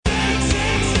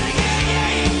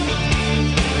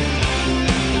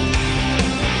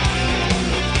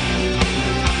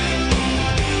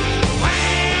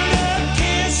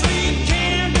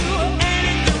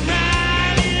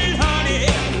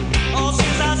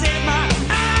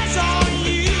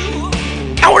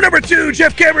to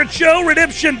Jeff Cameron Show,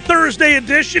 Redemption Thursday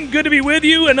edition. Good to be with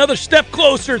you. Another step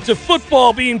closer to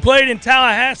football being played in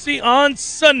Tallahassee on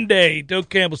Sunday. Doak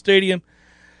Campbell Stadium,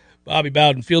 Bobby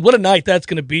Bowden Field. What a night that's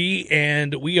going to be,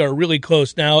 and we are really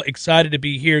close now. Excited to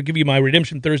be here. Give you my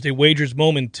Redemption Thursday wagers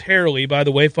momentarily. By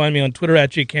the way, find me on Twitter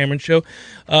at @JCameronShow.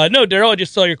 No, Daryl, I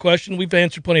just saw your question. We've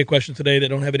answered plenty of questions today that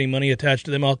don't have any money attached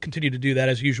to them. I'll continue to do that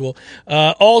as usual.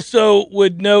 Also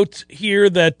would note here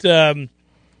that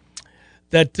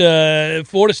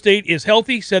Florida State is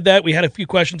healthy. Said that. We had a few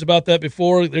questions about that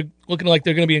before. They're looking like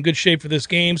they're going to be in good shape for this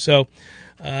game. So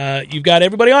you've got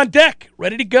everybody on deck,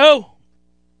 ready to go.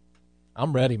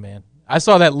 I'm ready, man. I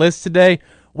saw that list today.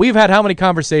 We've had how many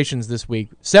conversations this week?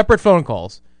 Separate phone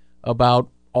calls about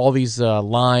all these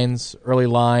lines, early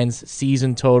lines,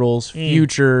 season totals,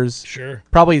 futures. Sure.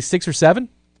 Probably 6 or 7.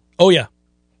 Oh, yeah.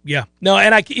 Yeah. No,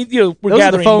 and we're Those gathering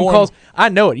are the phone more. calls. I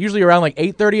know it. Usually around like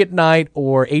 8:30 at night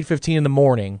or 8:15 in the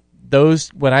morning. Those,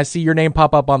 when I see your name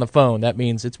pop up on the phone, that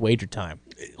means it's wager time.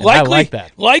 And I like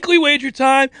that. Likely wager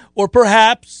time, or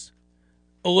perhaps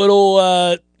a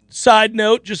little side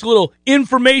note, just a little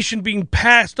information being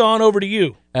passed on over to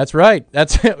you. That's right.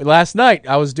 That's last night.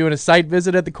 I was doing a site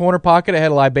visit at the Corner Pocket. I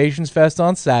had a Libations Fest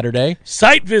on Saturday.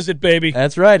 Site visit, baby.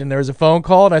 That's right. And there was a phone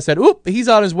call, and I said, "Oop, he's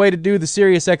on his way to do the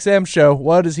Sirius XM show.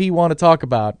 What does he want to talk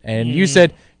about?" And you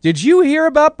said, "Did you hear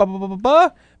about blah, blah, blah, blah, blah?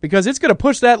 Because it's going to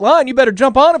push that line. You better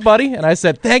jump on it, buddy." And I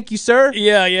said, "Thank you, sir."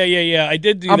 Yeah. I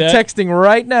did do that. I'm texting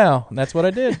right now, and that's what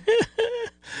I did.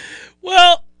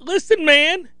 Well, listen,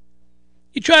 man.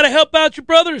 You try to help out your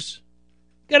brothers.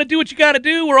 Got to do what you got to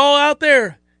do. We're all out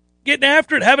there getting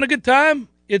after it, having a good time.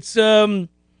 It's good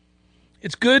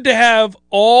to have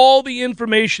all the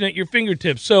information at your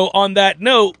fingertips. So on that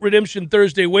note, Redemption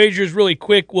Thursday wagers, really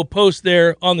quick, we'll post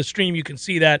there on the stream. You can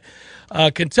see that.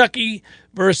 Kentucky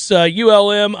versus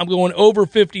ULM, I'm going over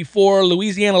 54.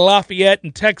 Louisiana Lafayette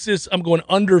and Texas, I'm going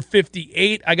under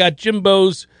 58. I got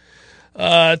Jimbo's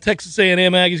Texas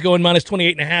A&M Aggies going minus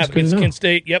 28.5 against Kent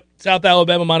State. Yep. South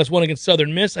Alabama minus 1 against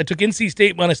Southern Miss. I took NC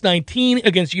State minus 19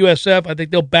 against USF. I think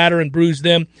they'll batter and bruise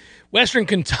them. Western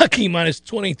Kentucky minus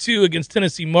 22 against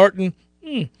Tennessee Martin.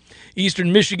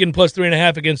 Eastern Michigan plus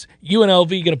 3.5 against UNLV.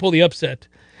 Going to pull the upset.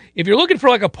 If you're looking for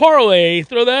like a parlay,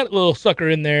 throw that little sucker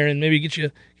in there and maybe get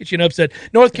you an upset.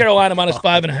 North Carolina minus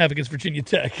 5.5 against Virginia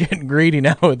Tech. Getting greedy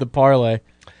now with the parlay.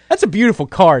 That's a beautiful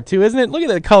card, too, isn't it? Look at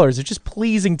the colors. It's just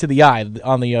pleasing to the eye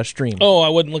on the stream. Oh, I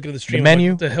wasn't looking at the stream. The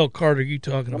menu? What the hell card are you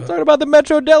talking about? I'm talking about the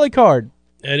Metro Deli card.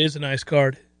 That is a nice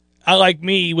card. I like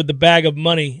me with the bag of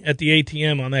money at the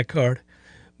ATM on that card.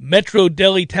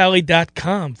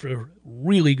 MetroDeliTally.com for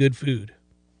really good food.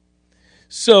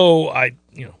 So I'm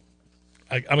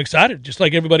excited, just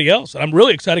like everybody else. I'm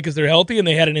really excited because they're healthy and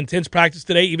they had an intense practice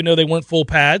today, even though they weren't full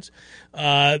pads.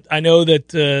 I know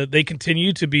that they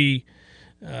continue to be.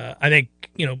 I think,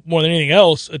 more than anything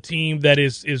else, a team that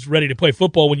is ready to play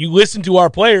football. When you listen to our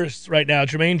players right now,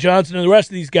 Jermaine Johnson and the rest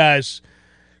of these guys,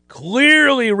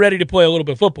 clearly ready to play a little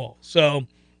bit of football. So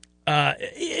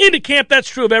into camp, that's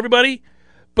true of everybody,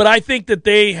 but I think that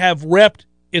they have repped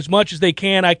as much as they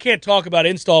can. I can't talk about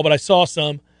install, but I saw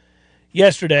some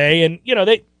yesterday, and,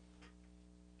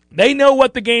 they know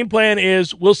what the game plan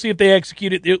is. We'll see if they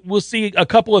execute it. We'll see a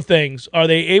couple of things. Are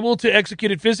they able to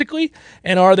execute it physically,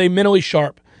 and are they mentally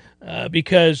sharp?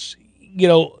 Because,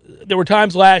 there were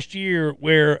times last year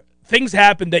where things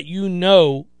happened that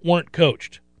weren't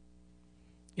coached.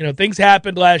 Things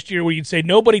happened last year where you'd say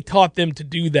nobody taught them to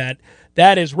do that.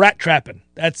 That is rat trapping.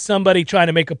 That's somebody trying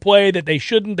to make a play that they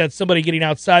shouldn't. That's somebody getting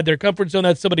outside their comfort zone.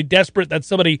 That's somebody desperate. That's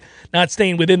somebody not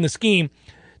staying within the scheme.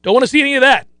 Don't want to see any of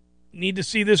that. Need to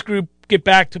see this group get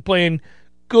back to playing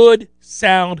good,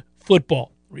 sound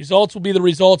football. Results will be the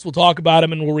results. We'll talk about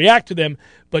them and we'll react to them,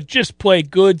 but just play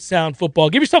good, sound football.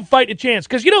 Give yourself a fight and a chance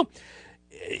because,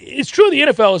 it's true in the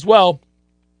NFL as well,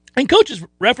 and coaches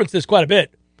reference this quite a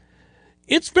bit.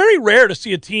 It's very rare to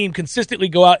see a team consistently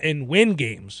go out and win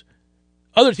games.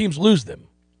 Other teams lose them.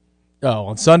 Oh,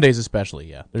 on Sundays especially,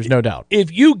 yeah. There's no doubt.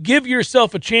 If you give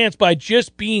yourself a chance by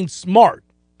just being smart,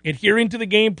 adhering to the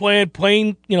game plan,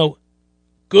 playing,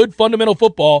 good fundamental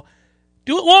football,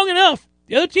 do it long enough,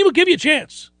 the other team will give you a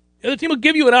chance. The other team will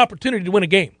give you an opportunity to win a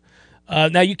game.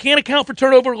 Now, you can't account for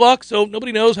turnover luck, so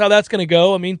nobody knows how that's going to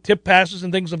go. I mean, tip passes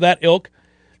and things of that ilk.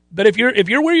 But if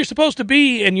you're where you're supposed to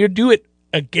be and you do it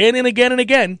again and again and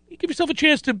again, you give yourself a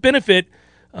chance to benefit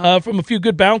from a few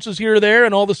good bounces here or there,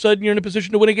 and all of a sudden you're in a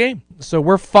position to win a game. So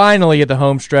we're finally at the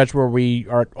home stretch where we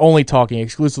are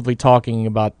exclusively talking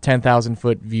about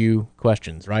 10,000-foot view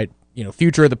questions, right?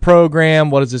 Future of the program,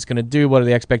 what is this going to do? What are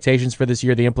the expectations for this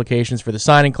year, the implications for the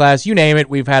signing class? You name it,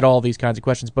 we've had all these kinds of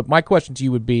questions. But my question to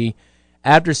you would be,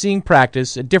 after seeing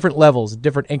practice at different levels,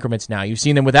 different increments now. You've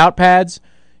seen them without pads,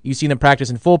 you've seen them practice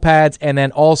in full pads, and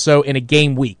then also in a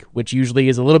game week, which usually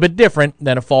is a little bit different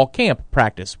than a fall camp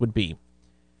practice would be.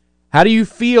 How do you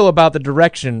feel about the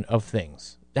direction of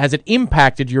things? Has it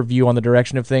impacted your view on the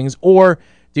direction of things, or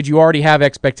did you already have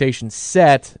expectations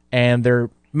set and they're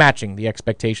matching the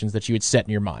expectations that you had set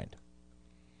in your mind?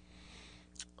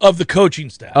 Of the coaching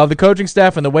staff. Of the coaching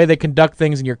staff and the way they conduct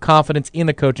things and your confidence in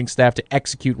the coaching staff to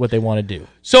execute what they want to do.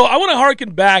 So I want to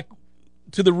harken back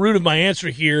to the root of my answer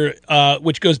here,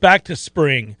 which goes back to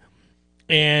spring.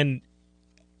 And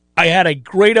I had a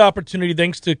great opportunity,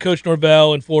 thanks to Coach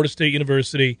Norvell and Florida State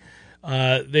University.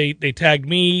 They tagged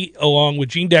me along with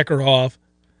Gene Deckerhoff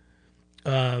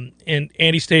and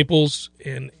Andy Staples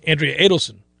and Andrea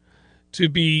Adelson to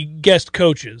be guest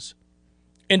coaches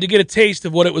and to get a taste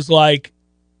of what it was like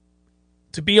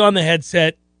to be on the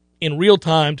headset in real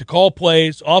time, to call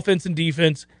plays, offense and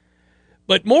defense.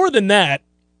 But more than that,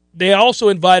 they also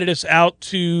invited us out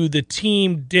to the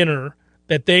team dinner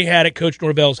that they had at Coach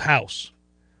Norvell's house.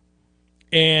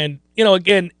 And,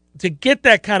 again, to get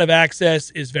that kind of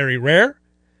access is very rare,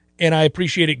 and I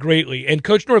appreciate it greatly. And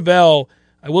Coach Norvell,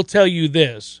 I will tell you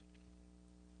this,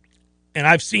 and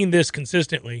I've seen this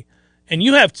consistently, and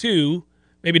you have too,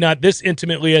 maybe not this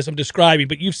intimately as I'm describing,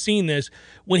 but you've seen this.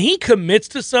 When he commits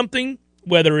to something,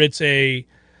 whether it's a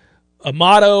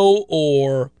motto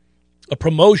or a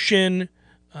promotion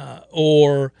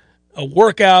or a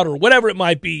workout or whatever it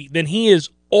might be, then he is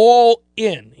all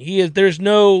in. There's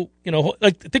no,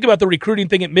 think about the recruiting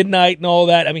thing at midnight and all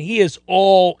that. I mean, he is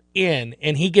all in,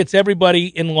 and he gets everybody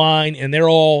in line, and they're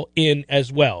all in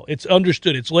as well. It's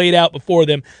understood. It's laid out before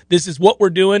them. This is what we're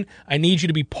doing. I need you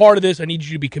to be part of this. I need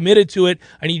you to be committed to it.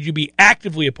 I need you to be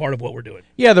actively a part of what we're doing.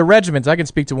 Yeah, the regiments, I can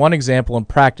speak to one example in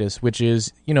practice, which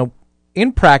is,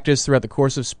 in practice throughout the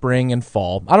course of spring and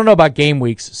fall. I don't know about game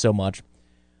weeks so much,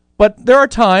 but there are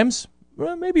times,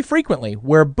 maybe frequently,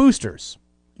 where boosters,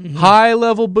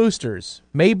 high-level boosters,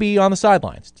 may be on the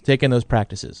sidelines to take in those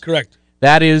practices. Correct.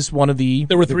 That is one of the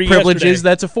privileges yesterday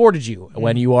that's afforded you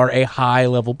when you are a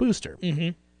high-level booster.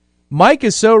 Mike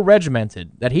is so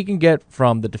regimented that he can get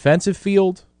from the defensive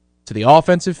field to the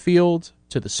offensive field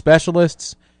to the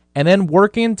specialists and then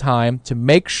work in time to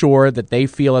make sure that they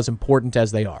feel as important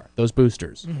as they are, those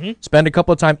boosters. Spend a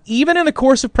couple of time, even in the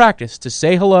course of practice, to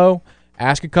say hello,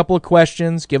 ask a couple of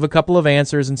questions, give a couple of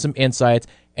answers and some insights,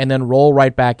 and then roll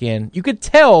right back in. You could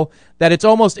tell that it's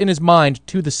almost in his mind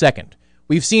to the second.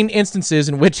 We've seen instances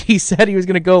in which he said he was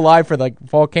going to go live for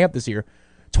fall camp this year.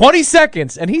 20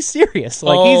 seconds, and he's serious.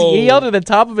 He yelled at the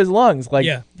top of his lungs.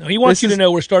 No, he wants you to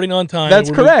know we're starting on time.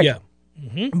 That's correct.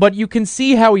 But you can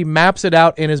see how he maps it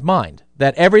out in his mind,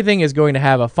 that everything is going to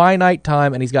have a finite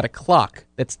time, and he's got a clock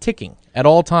that's ticking at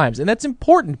all times. And that's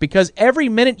important because every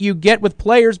minute you get with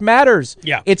players matters.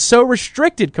 Yeah. It's so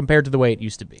restricted compared to the way it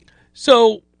used to be.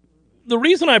 So the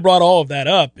reason I brought all of that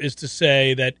up is to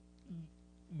say that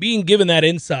being given that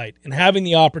insight and having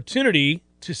the opportunity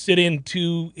to sit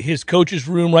into his coach's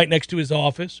room right next to his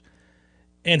office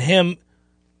and him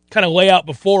kind of lay out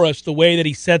before us the way that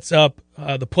he sets up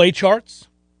the play charts,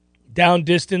 down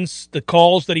distance, the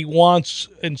calls that he wants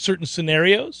in certain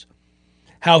scenarios,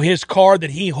 how his card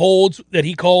that he holds, that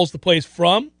he calls the plays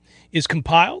from, is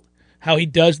compiled, how he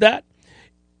does that,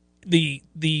 the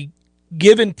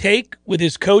give and take with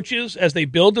his coaches as they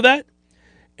build to that,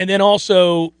 and then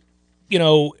also,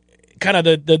 kind of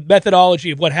the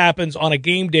methodology of what happens on a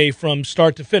game day from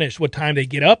start to finish, what time they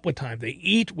get up, what time they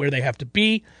eat, where they have to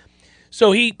be.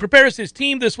 So he prepares his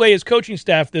team this way, his coaching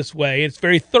staff this way. It's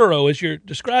very thorough, as you're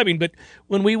describing. But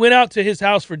when we went out to his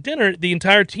house for dinner, the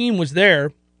entire team was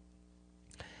there.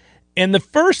 And the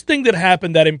first thing that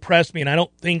happened that impressed me, and I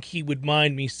don't think he would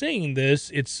mind me saying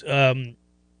this, I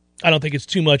don't think it's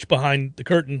too much behind the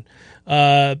curtain.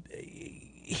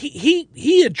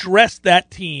 He addressed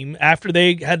that team after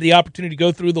they had the opportunity to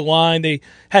go through the line. They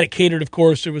had it catered, of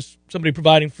course. There was somebody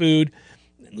providing food.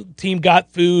 The team got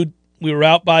food. We were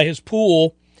out by his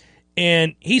pool,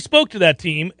 and he spoke to that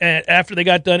team after they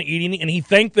got done eating, and he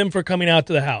thanked them for coming out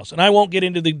to the house. And I won't get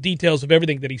into the details of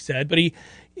everything that he said, but it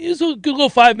was a good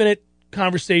little 5-minute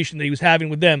conversation that he was having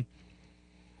with them.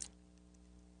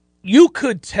 You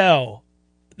could tell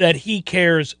that he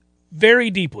cares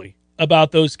very deeply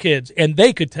about those kids, and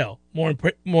they could tell, more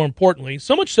importantly,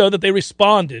 so much so that they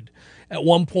responded at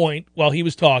one point while he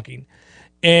was talking.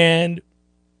 And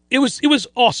it was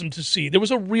awesome to see. There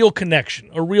was a real connection,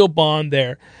 a real bond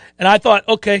there. And I thought,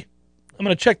 okay, I'm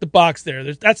going to check the box there.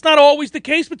 That's not always the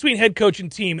case between head coach and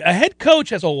team. A head coach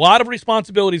has a lot of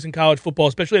responsibilities in college football,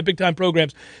 especially at big-time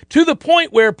programs, to the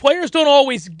point where players don't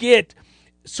always get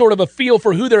sort of a feel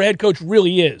for who their head coach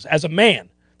really is as a man.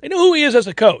 They know who he is as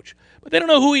a coach, but they don't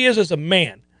know who he is as a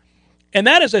man. And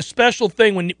that is a special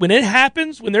thing. When it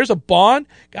happens, when there's a bond,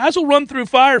 guys will run through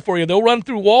fire for you. They'll run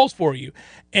through walls for you.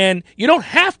 And you don't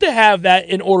have to have that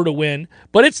in order to win,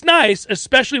 but it's nice,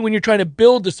 especially when you're trying to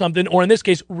build to something, or in this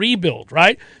case, rebuild,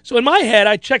 right? So in my head,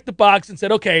 I checked the box and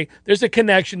said, okay, there's a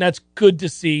connection. That's good to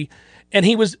see. And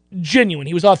he was genuine.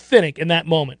 He was authentic in that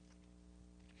moment.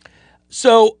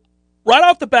 So right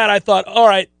off the bat, I thought, all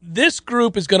right, this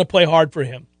group is going to play hard for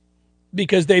him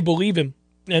because they believe him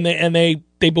and they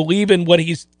believe in what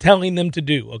he's telling them to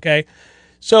do, okay?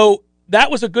 So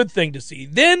that was a good thing to see.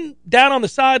 Then down on the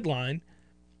sideline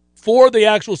for the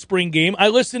actual spring game, I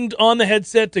listened on the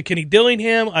headset to Kenny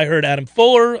Dillingham. I heard Adam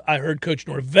Fuller. I heard Coach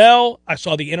Norvell. I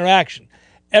saw the interaction.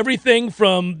 Everything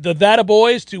from the That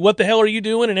boys to what the hell are you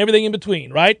doing and everything in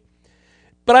between, right?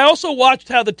 But I also watched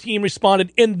how the team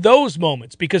responded in those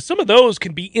moments because some of those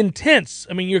can be intense.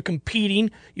 I mean, you're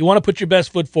competing. You want to put your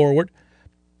best foot forward.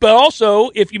 But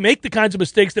also, if you make the kinds of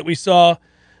mistakes that we saw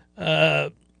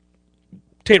Tate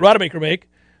Rodemaker make,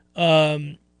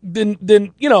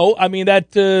 then you know, I mean,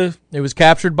 that... it was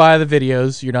captured by the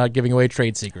videos. You're not giving away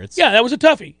trade secrets. Yeah, that was a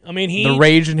toughie. I mean, the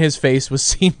rage in his face was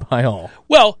seen by all.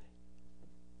 Well,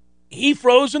 he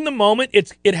froze in the moment.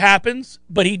 It happens,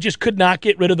 but he just could not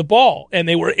get rid of the ball. And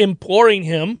they were imploring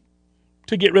him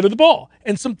to get rid of the ball.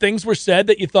 And some things were said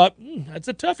that you thought, that's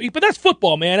a toughie. But that's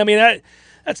football, man. I mean,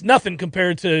 that's nothing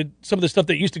compared to some of the stuff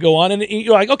that used to go on. And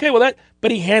you're like, okay, well,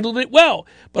 but he handled it well.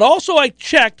 But also I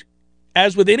checked,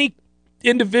 as with any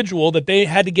individual that they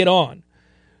had to get on,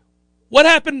 what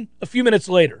happened a few minutes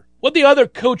later? What did the other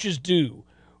coaches do?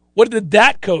 What did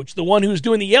that coach, the one who was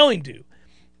doing the yelling, do?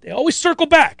 They always circle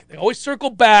back. They always circle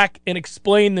back and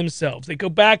explain themselves. They go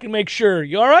back and make sure,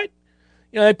 you all right?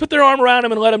 You know, they put their arm around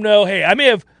him and let him know, hey, I may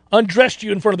have undressed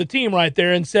you in front of the team right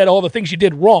there and said all the things you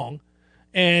did wrong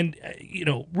and, you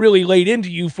know, really laid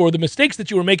into you for the mistakes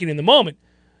that you were making in the moment.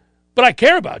 But I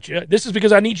care about you. This is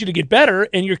because I need you to get better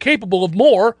and you're capable of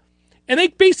more. And they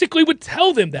basically would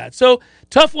tell them that. So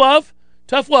tough love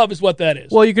is what that is.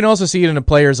 Well, you can also see it in a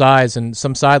player's eyes and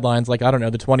some sidelines, like, I don't know,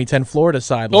 the 2010 Florida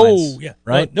sidelines. Oh, yeah.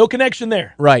 Right? No connection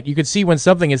there. Right. You could see when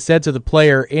something is said to the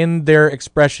player in their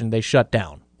expression, they shut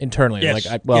down internally. Yes.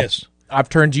 Like, yes. I've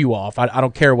turned you off. I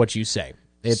don't care what you say.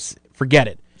 Forget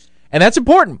it. And that's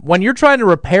important. When you're trying to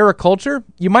repair a culture,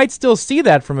 you might still see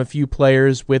that from a few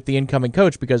players with the incoming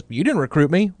coach because you didn't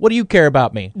recruit me. What do you care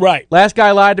about me? Right. Last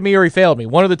guy lied to me or he failed me.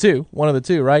 One of the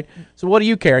two, right? So what do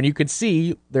you care? And you could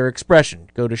see their expression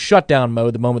go to shutdown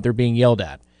mode the moment they're being yelled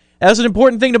at. That's an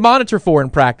important thing to monitor for in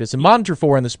practice and monitor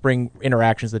for in the spring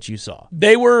interactions that you saw.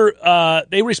 They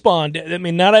respond. I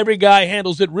mean, not every guy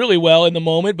handles it really well in the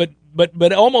moment,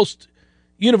 but almost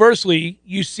universally,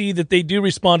 you see that they do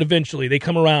respond eventually. They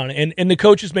come around, and the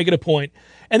coaches make it a point.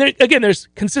 And there's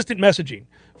consistent messaging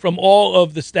from all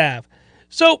of the staff.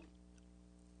 So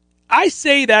I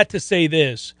say that to say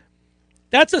this.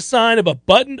 That's a sign of a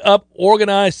buttoned-up,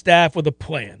 organized staff with a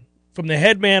plan from the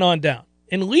head man on down.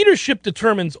 And leadership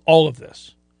determines all of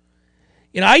this.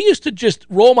 You know, I used to just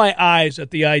roll my eyes at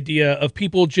the idea of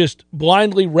people just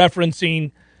blindly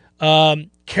referencing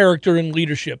character and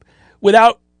leadership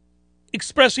without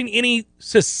expressing any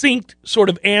succinct sort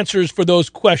of answers for those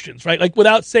questions, right? Like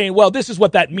without saying, well, this is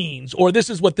what that means, or this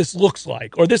is what this looks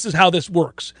like, or this is how this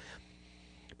works.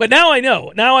 But now I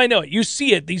know it. You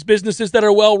see it. These businesses that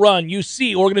are well run, you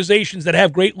see organizations that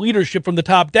have great leadership from the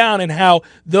top down and how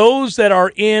those that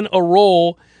are in a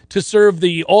role to serve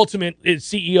the ultimate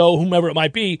CEO, whomever it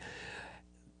might be,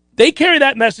 they carry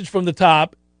that message from the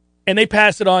top and they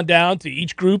pass it on down to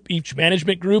each group, each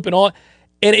management group and all.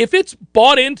 And if it's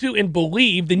bought into and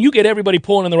believed, then you get everybody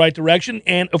pulling in the right direction.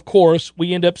 And, of course,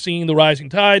 we end up seeing the rising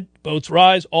tide, boats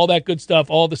rise, all that good stuff,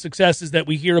 all the successes that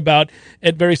we hear about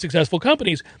at very successful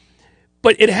companies.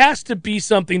 But it has to be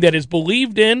something that is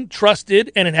believed in,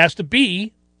 trusted, and it has to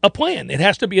be a plan. It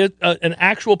has to be an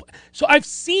actual – so I've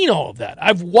seen all of that.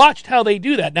 I've watched how they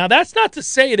do that. Now, that's not to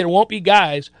say there won't be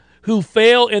guys who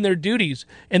fail in their duties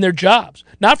and their jobs,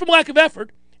 not from lack of effort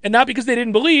and not because they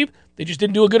didn't believe. They just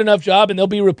didn't do a good enough job, and they'll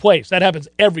be replaced. That happens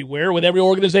everywhere with every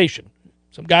organization.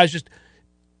 Some guys just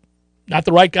not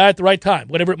the right guy at the right time,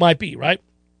 whatever it might be, right?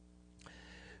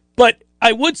 But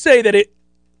I would say that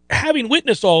having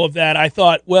witnessed all of that, I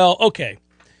thought, well, okay,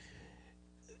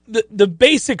 the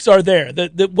basics are there.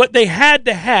 What they had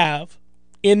to have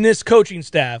in this coaching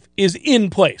staff is in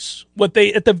place. What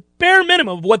they, at the bare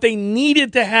minimum, what they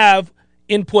needed to have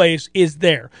in place is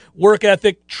there. Work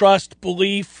ethic, trust,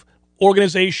 belief,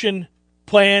 organization,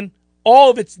 plan,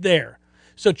 all of it's there.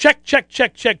 So check.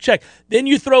 Then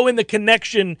you throw in the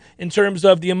connection in terms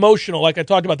of the emotional, like I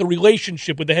talked about, the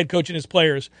relationship with the head coach and his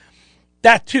players.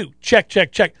 That too, check.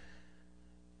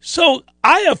 So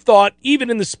I have thought, even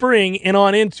in the spring and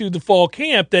on into the fall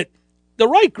camp, that the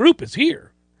right group is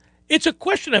here. It's a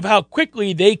question of how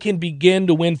quickly they can begin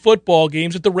to win football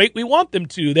games at the rate we want them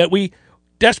to, that we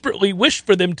desperately wish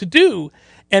for them to do.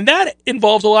 And that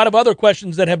involves a lot of other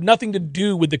questions that have nothing to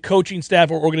do with the coaching staff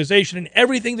or organization and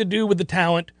everything to do with the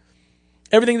talent,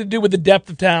 everything to do with the depth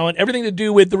of talent, everything to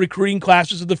do with the recruiting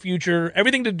classes of the future,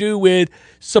 everything to do with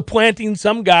supplanting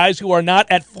some guys who are not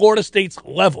at Florida State's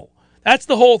level. That's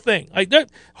the whole thing. Like, they're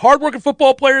hardworking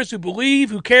football players who believe,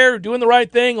 who care, doing the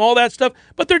right thing, all that stuff,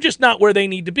 but they're just not where they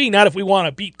need to be. Not if we want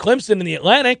to beat Clemson in the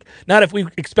Atlantic, not if we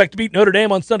expect to beat Notre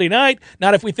Dame on Sunday night,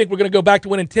 not if we think we're going to go back to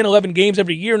winning 10, 11 games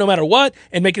every year no matter what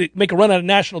and make a run at a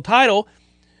national title.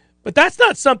 But that's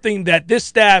not something that this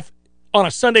staff on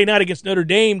a Sunday night against Notre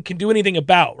Dame can do anything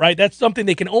about, right? That's something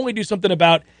they can only do something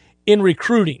about in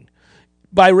recruiting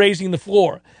by raising the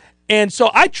floor. And so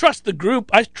I trust the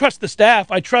group. I trust the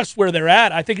staff. I trust where they're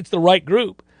at. I think it's the right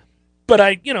group. But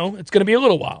it's going to be a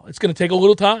little while. It's going to take a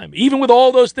little time, even with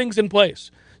all those things in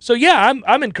place. So, yeah,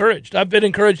 I'm encouraged. I've been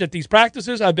encouraged at these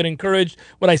practices. I've been encouraged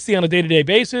what I see on a day-to-day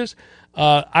basis.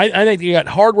 I think you got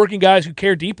hardworking guys who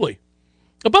care deeply,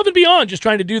 above and beyond just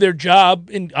trying to do their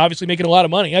job and obviously making a lot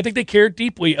of money. I think they care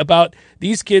deeply about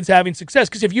these kids having success.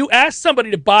 Because if you ask somebody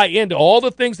to buy into all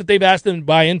the things that they've asked them to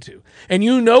buy into, and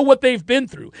you know what they've been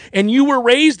through, and you were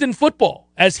raised in football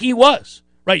as he was,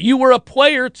 right? You were a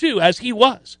player too as he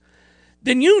was.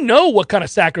 Then you know what kind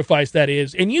of sacrifice that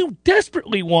is, and you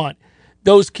desperately want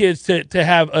those kids to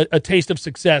have a taste of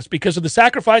success because of the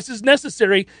sacrifices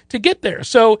necessary to get there.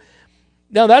 So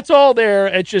now that's all there.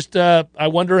 It's just I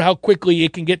wonder how quickly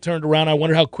it can get turned around. I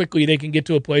wonder how quickly they can get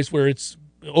to a place where it's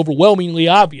overwhelmingly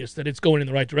obvious that it's going in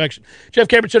the right direction. Jeff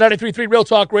Cameron, 93.3 Real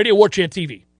Talk Radio, War Chant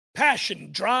TV. Passion,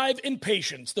 drive, and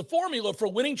patience. The formula for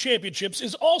winning championships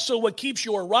is also what keeps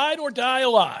your ride or die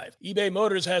alive. eBay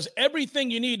Motors has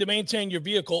everything you need to maintain your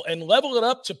vehicle and level it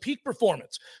up to peak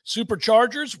performance.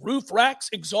 Superchargers, roof racks,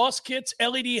 exhaust kits,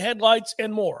 LED headlights,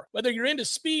 and more. Whether you're into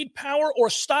speed, power, or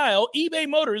style, eBay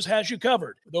Motors has you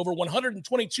covered. With over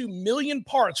 122 million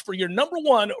parts for your number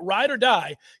one ride or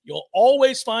die, you'll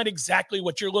always find exactly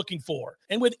what you're looking for.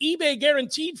 And with eBay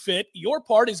Guaranteed Fit, your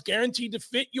part is guaranteed to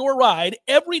fit your ride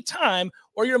every time,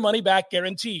 or your money back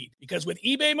guaranteed. Because with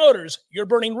eBay Motors, you're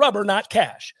burning rubber, not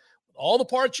cash. With all the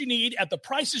parts you need at the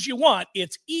prices you want,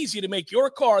 it's easy to make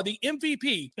your car the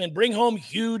MVP and bring home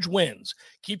huge wins.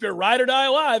 Keep your ride or die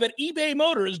alive at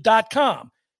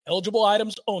ebaymotors.com. Eligible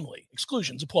items only.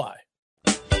 Exclusions apply.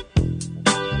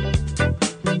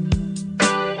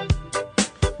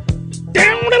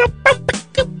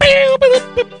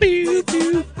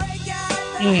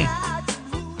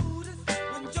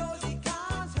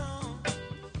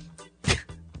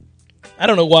 I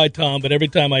don't know why, Tom, but every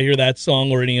time I hear that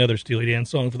song or any other Steely Dan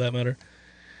song for that matter,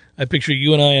 I picture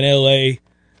you and I in L.A.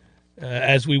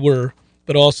 As we were,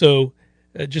 but also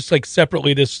just like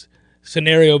separately this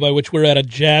scenario by which we're at a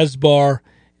jazz bar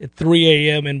at 3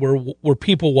 a.m. and we're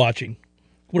people watching.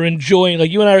 We're enjoying,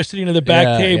 like you and I are sitting at the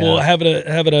back table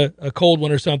having a cold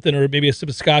one or something, or maybe a sip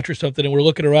of scotch or something, and we're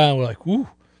looking around. We're like, "Ooh,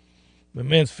 my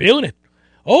man's feeling it.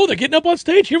 Oh, they're getting up on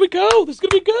stage. Here we go. This is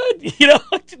gonna be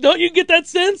good." Don't you get that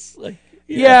sense? Like,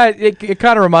 yeah, it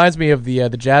kind of reminds me of the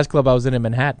jazz club I was in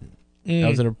Manhattan. I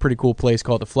was in a pretty cool place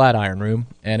called the Flatiron Room,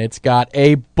 and it's got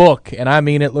a book, and I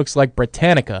mean it looks like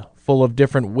Britannica, full of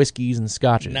different whiskeys and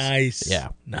scotches. Nice. Yeah,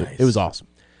 nice. It was awesome.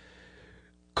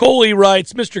 Coley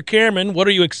writes, Mr. Cameron, what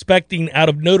are you expecting out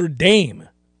of Notre Dame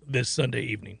this Sunday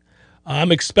evening?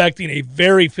 I'm expecting a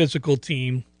very physical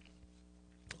team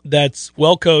that's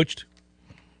well coached.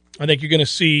 I think you're going to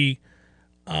see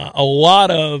a lot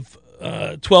of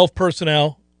 12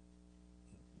 personnel.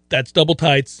 That's double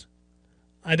tights.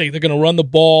 I think they're going to run the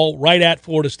ball right at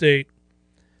Florida State.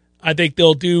 I think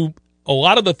they'll do a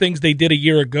lot of the things they did a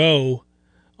year ago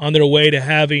on their way to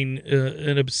having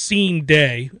an obscene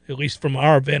day, at least from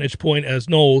our vantage point as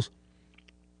Noles,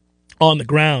 on the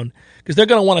ground, because they're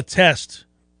going to want to test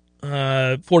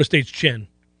Florida State's chin.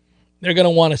 They're going to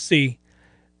want to see,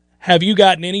 have you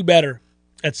gotten any better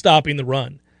at stopping the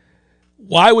run?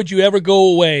 Why would you ever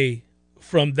go away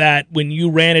from that when you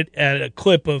ran it at a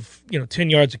clip of 10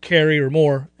 yards a carry or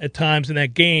more at times in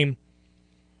that game?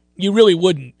 You really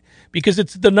wouldn't, because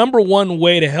it's the number one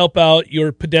way to help out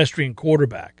your pedestrian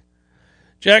quarterback.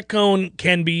 Jack Cohn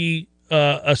can be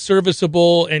a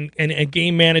serviceable and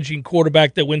game-managing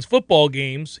quarterback that wins football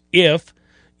games if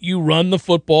you run the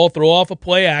football, throw off a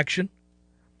play action,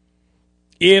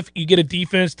 if you get a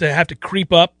defense to have to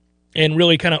creep up and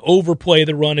really kind of overplay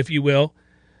the run, if you will.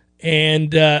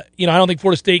 And, I don't think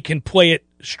Florida State can play it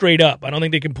straight up. I don't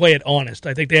think they can play it honest.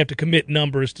 I think they have to commit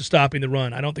numbers to stopping the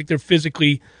run. I don't think they're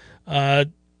physically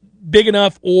big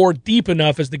enough or deep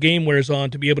enough as the game wears on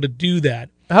to be able to do that.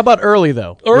 How about early,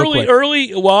 though? Early,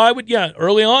 early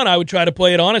on, I would try to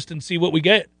play it honest and see what we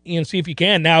get and see if you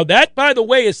can. Now, that, by the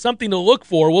way, is something to look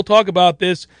for. We'll talk about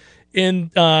this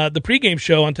in the pregame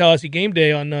show on Tallahassee Game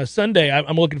Day on Sunday.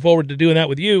 I'm looking forward to doing that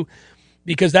with you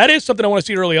because that is something I want to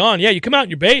see early on. Yeah, you come out in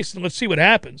your base and let's see what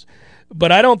happens.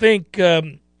 But I don't think,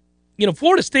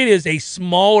 Florida State is a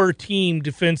smaller team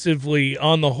defensively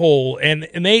on the whole, and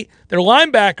their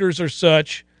linebackers are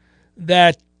such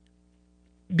that,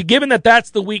 given that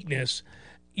that's the weakness,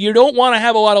 you don't want to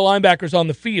have a lot of linebackers on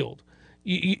the field.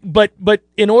 But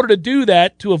in order to do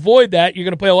that, to avoid that, you're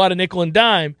going to play a lot of nickel and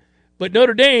dime. But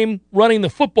Notre Dame running the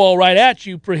football right at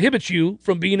you prohibits you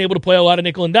from being able to play a lot of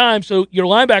nickel and dime, so your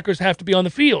linebackers have to be on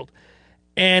the field.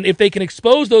 And if they can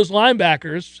expose those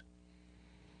linebackers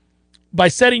by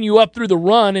setting you up through the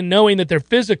run and knowing that they're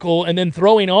physical and then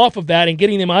throwing off of that and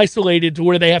getting them isolated to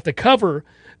where they have to cover,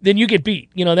 then you get beat.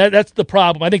 That's the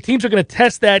problem. I think teams are going to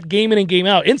test that game in and game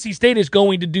out. NC State is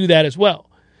going to do that as well.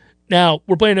 Now,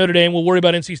 we're playing Notre Dame. We'll worry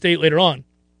about NC State later on.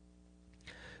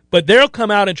 But they'll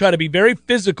come out and try to be very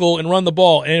physical and run the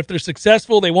ball. And if they're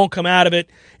successful, they won't come out of it,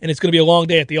 and it's going to be a long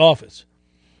day at the office.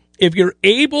 If you're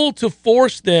able to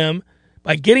force them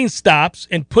by getting stops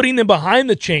and putting them behind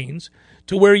the chains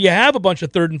to where you have a bunch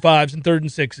of 3rd and 5s and 3rd and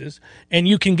 6s, and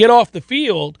you can get off the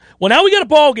field, well, now we got a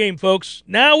ball game, folks.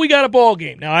 Now we got a ball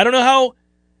game. Now, I don't know how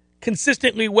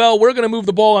consistently well we're going to move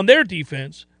the ball on their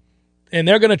defense, and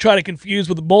they're going to try to confuse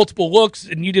with multiple looks,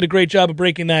 and you did a great job of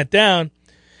breaking that down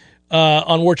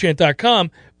on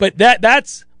warchant.com. But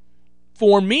that's,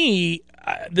 for me,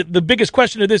 the biggest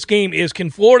question of this game is, can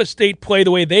Florida State play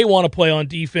the way they want to play on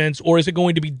defense, or is it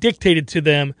going to be dictated to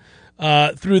them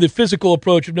through the physical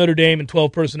approach of Notre Dame and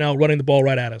 12 personnel running the ball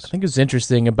right at us? I think what's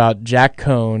interesting about Jack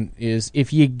Cohn is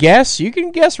if you guess, you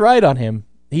can guess right on him.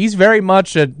 He's very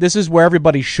much this is where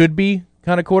everybody should be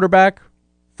kind of quarterback.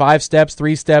 5 steps,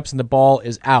 3 steps, and the ball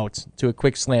is out to a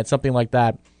quick slant, something like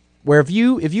that. Where if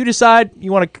you decide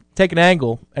you want to take an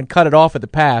angle and cut it off at the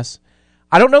pass,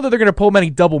 I don't know that they're going to pull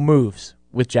many double moves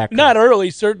with Jack Cohn. Not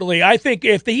early, certainly. I think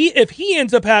if he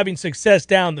ends up having success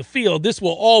down the field, this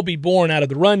will all be born out of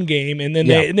the run game, and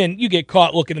then then you get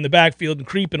caught looking in the backfield and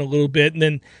creeping a little bit, and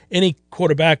then any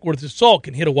quarterback worth his salt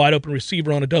can hit a wide open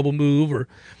receiver on a double move or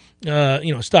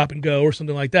stop and go or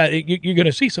something like that. You're going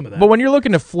to see some of that. But when you're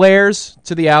looking to flares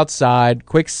to the outside,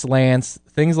 quick slants,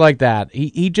 things like that,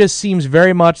 he just seems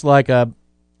very much like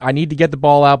I need to get the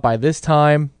ball out by this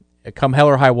time, come hell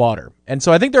or high water. And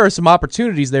so I think there are some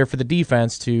opportunities there for the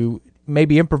defense to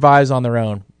maybe improvise on their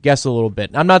own, guess a little bit.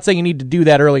 I'm not saying you need to do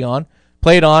that early on.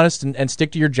 Play it honest and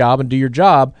stick to your job and do your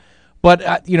job.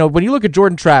 But, when you look at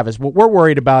Jordan Travis, what we're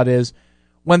worried about is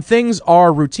when things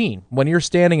are routine, when you're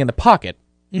standing in the pocket,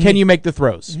 can you make the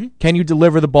throws? Mm-hmm. Can you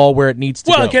deliver the ball where it needs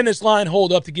to go? Well, can this line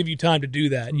hold up to give you time to do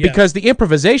that? Yeah. Because the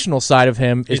improvisational side of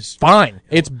him is fine.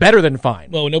 It's better than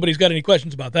fine. Well, nobody's got any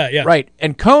questions about that, yeah. Right.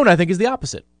 And Cohn, I think, is the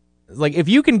opposite. Like, if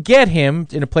you can get him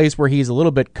in a place where he's a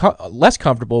little bit less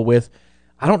comfortable with,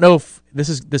 I don't know if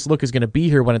this look is going to be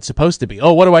here when it's supposed to be.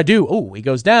 Oh, what do I do? Oh, he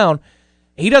goes down.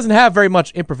 He doesn't have very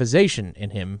much improvisation in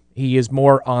him. He is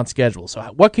more on schedule. So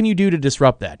what can you do to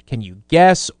disrupt that? Can you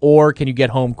guess, or can you get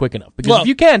home quick enough? Because if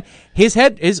you can,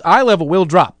 his eye level will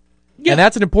drop. Yeah. And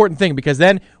that's an important thing, because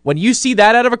then when you see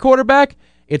that out of a quarterback,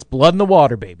 it's blood in the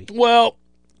water, baby. Well,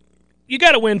 you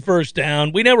got to win first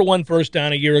down. We never won first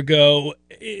down a year ago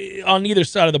on either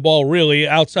side of the ball, really,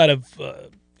 outside of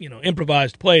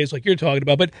improvised plays like you're talking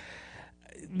about. But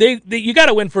you got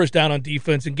to win first down on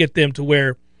defense and get them to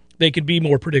where they can be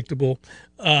more predictable,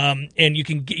 and you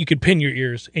can pin your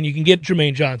ears, and you can get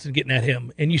Jermaine Johnson getting at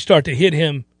him, and you start to hit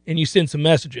him, and you send some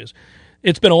messages.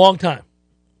 It's been a long time.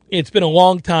 It's been a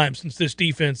long time since this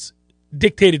defense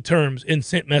dictated terms and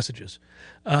sent messages,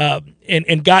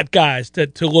 and got guys to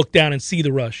look down and see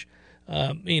the rush.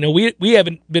 We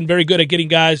haven't been very good at getting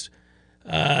guys,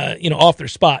 off their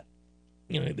spot.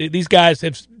 These guys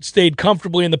have stayed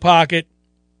comfortably in the pocket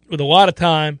with a lot of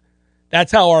time.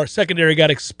 That's how our secondary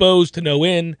got exposed to no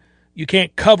end. You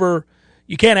can't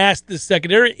ask this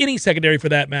secondary, any secondary for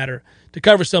that matter, to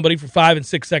cover somebody for 5 and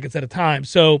 6 seconds at a time.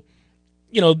 So,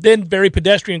 then very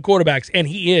pedestrian quarterbacks, and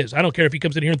he is. I don't care if he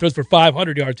comes in here and throws for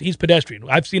 500 yards. He's pedestrian.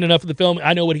 I've seen enough of the film.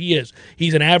 I know what he is.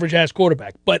 He's an average-ass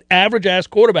quarterback. But average-ass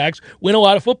quarterbacks win a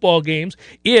lot of football games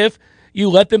if you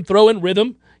let them throw in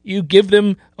rhythm, you give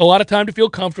them a lot of time to feel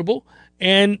comfortable,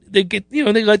 and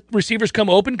they let receivers come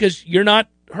open because you're not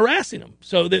harassing them.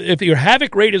 So if your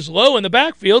havoc rate is low in the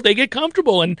backfield, they get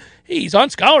comfortable. And he's on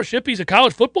scholarship. He's a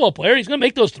college football player. He's going to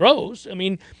make those throws. I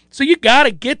mean, so you got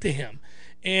to get to him.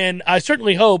 And I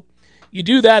certainly hope you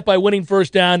do that by winning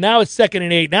first down. Now it's 2nd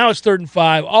and 8. Now it's 3rd and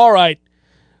 5. All right,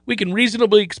 we can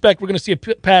reasonably expect we're going to see a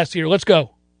pass here. Let's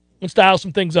go. Let's dial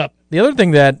some things up. The other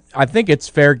thing that I think it's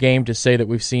fair game to say that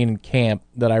we've seen in camp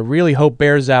that I really hope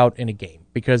bears out in a game.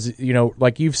 Because,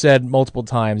 like you've said multiple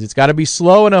times, it's got to be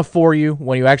slow enough for you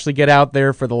when you actually get out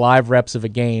there for the live reps of a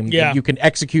game that you can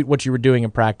execute what you were doing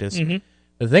in practice. Mm-hmm.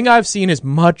 The thing I've seen is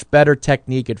much better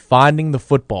technique at finding the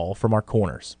football from our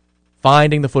corners.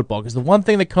 Finding the football. Because the one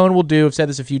thing that Cohn will do, I've said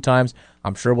this a few times,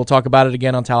 I'm sure we'll talk about it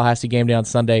again on Tallahassee Game Day on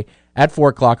Sunday at 4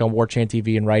 o'clock on War Chant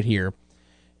TV and right here,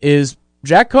 is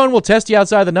Jack Cohn will test you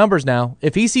outside the numbers now.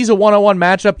 If he sees a one-on-one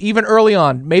matchup, even early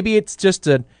on, maybe it's just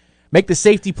to make the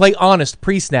safety play honest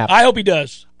pre-snap. I hope he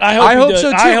does. I hope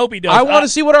so, too. I hope he does. I want to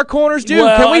see what our corners do.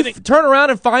 Well, Can we turn around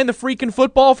and find the freaking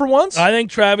football for once? I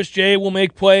think Travis Jay will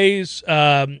make plays.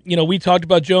 We talked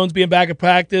about Jones being back at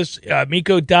practice.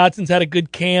 Miko Dotson's had a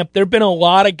good camp. There have been a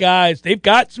lot of guys. They've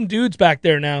got some dudes back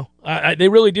there now. They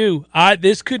really do.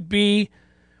 This could be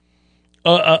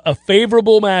a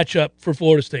favorable matchup for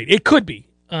Florida State. It could be.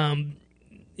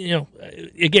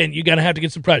 Again, you're going to have to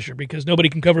get some pressure because nobody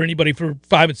can cover anybody for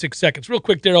 5 and 6 seconds. Real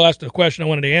quick, Darryl asked a question. I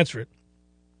wanted to answer it.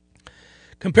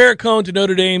 Compare Cohn to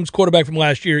Notre Dame's quarterback from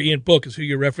last year. Ian Book is who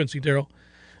you're referencing, Darryl.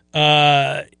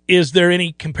 Is there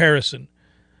any comparison?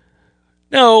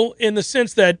 No, in the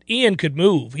sense that Ian could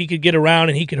move. He could get around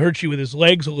and he could hurt you with his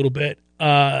legs a little bit.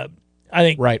 I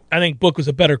think Book was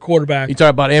a better quarterback. You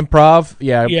talk about improv?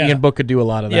 Yeah, Ian Book could do a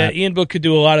lot of that. Yeah, Ian Book could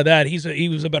do a lot of that. He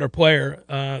was a better player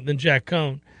than Jack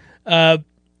Cohn.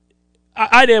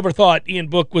 I never thought Ian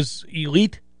Book was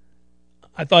elite.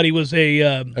 I thought he was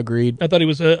agreed. I thought he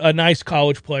was a nice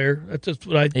college player. That's just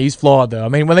what He's flawed though. I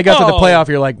mean, when they got to the playoff,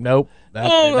 you're like, nope,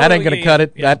 that ain't going to cut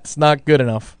it. Yeah. That's not good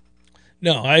enough.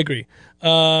 No, I agree.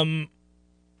 I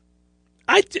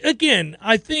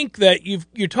think that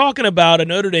you're talking about a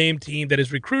Notre Dame team that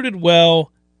is recruited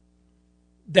well,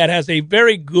 that has a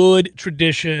very good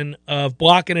tradition of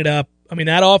blocking it up. I mean,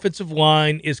 that offensive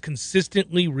line is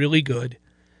consistently really good.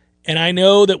 And I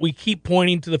know that we keep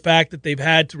pointing to the fact that they've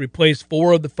had to replace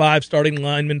 4 of the 5 starting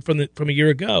linemen from a year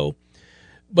ago.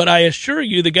 But I assure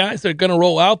you the guys that are going to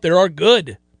roll out there are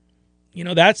good.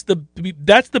 That's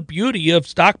the beauty of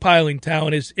stockpiling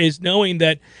talent is knowing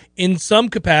that in some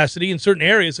capacity, in certain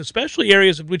areas, especially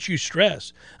areas of which you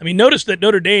stress. I mean, notice that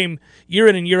Notre Dame, year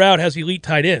in and year out, has elite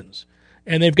tight ends.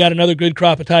 And they've got another good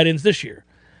crop of tight ends this year.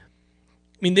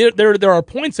 I mean, there are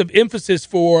points of emphasis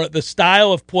for the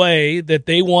style of play that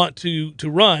they want to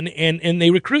run, and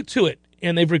they recruit to it.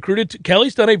 And they've recruited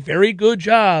Kelly's done a very good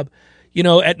job.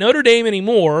 At Notre Dame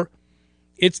anymore,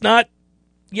 it's not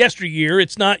yesteryear.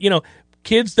 It's not,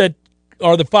 kids that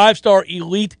are the 5-star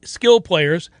elite skill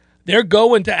players. They're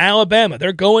going to Alabama.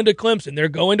 They're going to Clemson. They're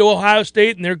going to Ohio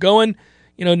State, and they're going,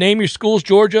 name your schools,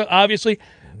 Georgia, obviously.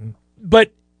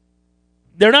 But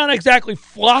they're not exactly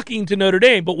flocking to Notre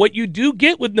Dame, but what you do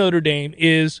get with Notre Dame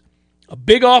is a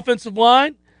big offensive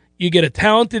line. You get a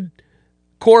talented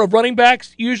core of running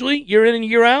backs, usually, year in and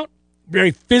year out. Very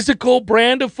physical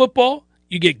brand of football.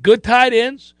 You get good tight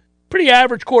ends. Pretty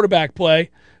average quarterback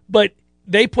play, but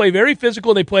they play very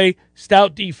physical. They play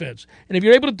stout defense. And if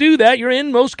you're able to do that, you're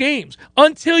in most games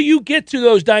until you get to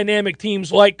those dynamic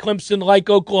teams like Clemson, like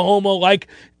Oklahoma, like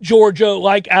Georgia,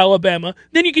 like Alabama.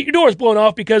 Then you get your doors blown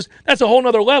off because that's a whole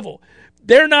nother level.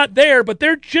 They're not there, but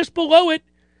they're just below it.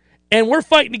 And we're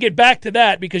fighting to get back to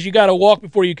that because you got to walk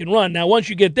before you can run. Now, once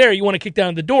you get there, you want to kick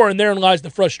down the door, and therein lies the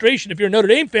frustration. If you're a Notre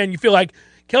Dame fan, you feel like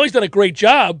Kelly's done a great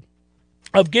job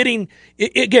of getting,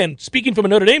 again, speaking from a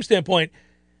Notre Dame standpoint,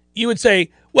 you would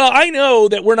say, well, I know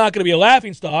that we're not going to be a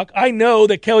laughingstock. I know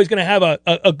that Kelly's going to have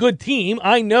a good team.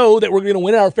 I know that we're going to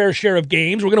win our fair share of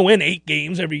games. We're going to win 8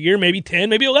 games every year, maybe 10,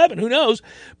 maybe 11. Who knows?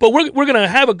 But we're going to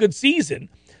have a good season.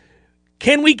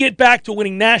 Can we get back to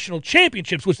winning national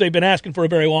championships, which they've been asking for a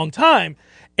very long time?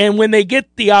 And when they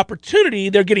get the opportunity,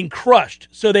 they're getting crushed.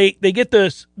 So they get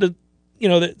the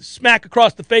smack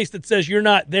across the face that says, you're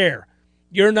not there.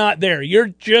 You're not there. You're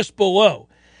just below.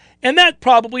 And that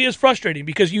probably is frustrating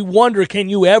because you wonder, can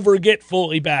you ever get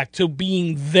fully back to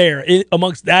being there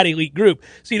amongst that elite group?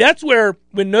 See, that's where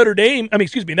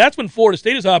that's when Florida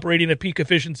State is operating at peak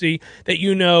efficiency that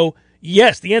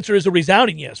yes, the answer is a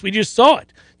resounding yes. We just saw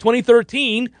it.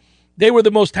 2013, They were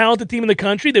the most talented team in the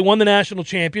country. They won the national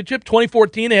championship.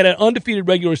 2014, they had an undefeated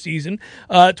regular season.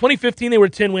 2015, they were a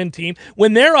 10-win team.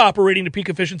 When they're operating to peak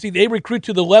efficiency, they recruit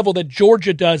to the level that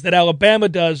Georgia does, that Alabama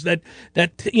does, that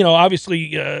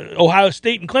obviously Ohio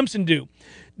State and Clemson do.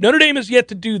 Notre Dame has yet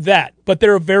to do that, but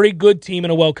they're a very good team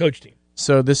and a well-coached team.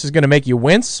 So this is going to make you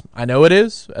wince. I know it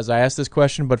is, as I asked this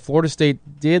question, but Florida State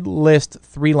did list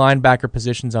 3 linebacker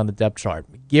positions on the depth chart.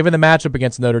 Given the matchup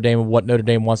against Notre Dame and what Notre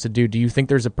Dame wants to do you think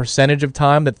there's a percentage of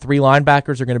time that 3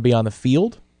 linebackers are going to be on the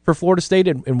field for Florida State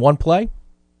in one play?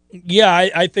 Yeah,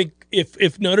 I think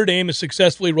if Notre Dame is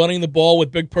successfully running the ball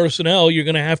with big personnel, you're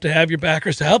going to have your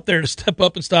backers out there to step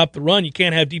up and stop the run. You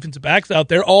can't have defensive backs out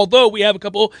there, although we have a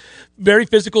couple very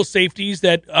physical safeties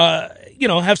that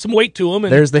have some weight to them.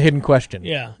 And there's the hidden question.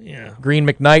 Yeah. Green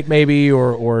McKnight maybe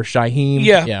or Shaheem.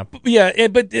 Yeah.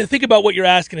 But think about what you're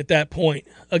asking at that point.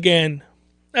 Again,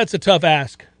 that's a tough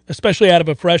ask, especially out of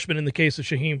a freshman in the case of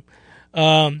Shaheem.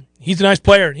 He's a nice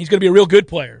player, and he's going to be a real good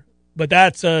player. But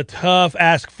that's a tough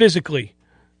ask physically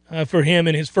for him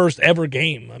in his first ever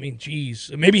game. I mean, geez.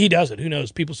 Maybe he does it. Who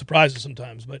knows? People surprise us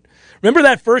sometimes. But remember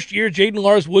that first year Jaden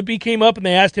Lars-Woodby came up and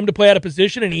they asked him to play out of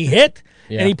position, and he hit,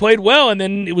 and he played well, and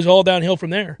then it was all downhill from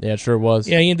there. Yeah, it sure was.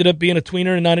 Yeah, he ended up being a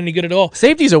tweener and not any good at all.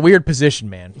 Safety's a weird position,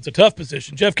 man. It's a tough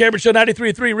position. Jeff Cameron Show,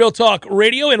 93.3 Real Talk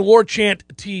Radio and War Chant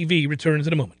TV returns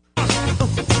in a moment.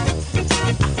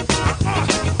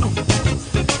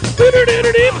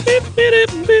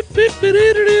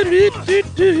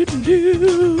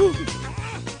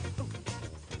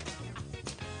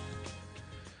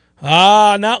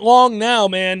 Not long now,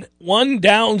 man. One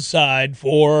downside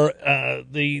for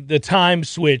the time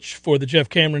switch for the Jeff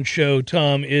Cameron Show,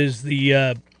 Tom, is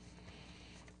the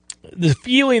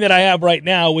feeling that I have right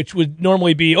now, which would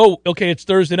normally be, it's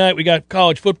Thursday night, we got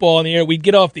college football on the air. We'd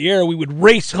get off the air, we would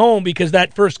race home because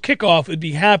that first kickoff would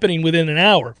be happening within an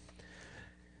hour.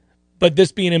 But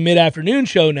this being a mid-afternoon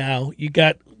show now, you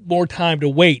got more time to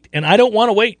wait. And I don't want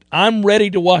to wait. I'm ready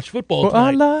to watch football tonight. For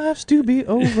our lives to be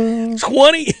over.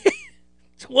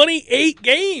 28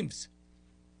 games.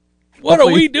 What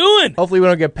are we doing? Hopefully we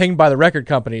don't get pinged by the record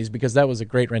companies because that was a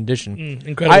great rendition.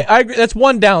 Incredible. I agree. That's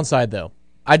one downside, though.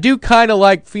 I do kind of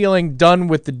like feeling done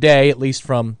with the day, at least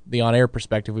from the on-air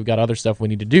perspective. We've got other stuff we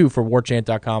need to do for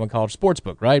warchant.com and College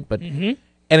Sportsbook, right? But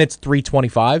and it's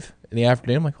 3:25 in the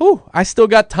afternoon. I'm like, I still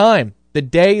got time. The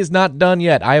day is not done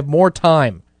yet. I have more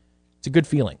time. It's a good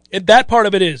feeling. That part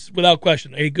of it is, without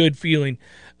question, a good feeling.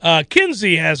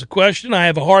 Kinsey has a question. I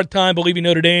have a hard time believing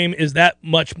Notre Dame is that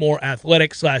much more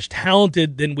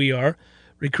athletic/talented than we are.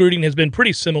 Recruiting has been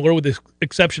pretty similar with the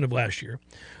exception of last year.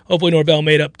 Hopefully Norvell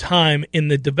made up time in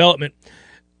the development.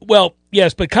 Well,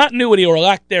 yes, but continuity or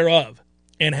lack thereof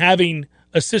and having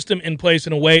a system in place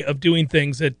and a way of doing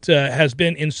things that has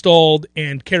been installed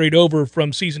and carried over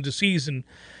from season to season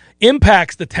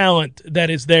impacts the talent that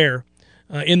is there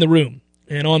in the room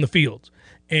and on the fields.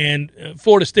 And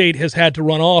Florida State has had to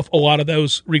run off a lot of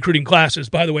those recruiting classes.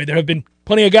 By the way, there have been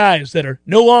plenty of guys that are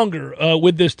no longer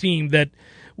with this team that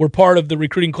were part of the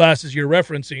recruiting classes you're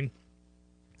referencing.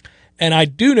 And I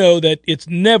do know that it's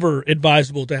never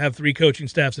advisable to have 3 coaching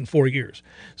staffs in 4 years.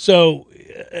 So,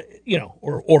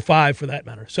 or 5 for that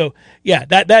matter. So, yeah,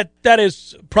 that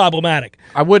is problematic.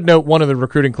 I would note one of the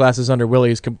recruiting classes under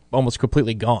Willie is almost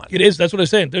completely gone. It is. That's what I'm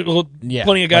saying. There's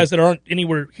plenty of guys that aren't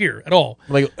anywhere here at all.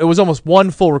 Like it was almost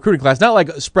one full recruiting class, not like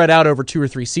spread out over 2 or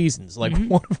 3 seasons. Like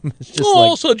one of them is just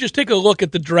also, just take a look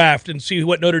at the draft and see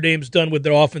what Notre Dame's done with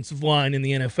their offensive line in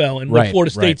the NFL and what Florida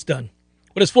State's done.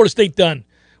 What has Florida State done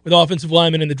with offensive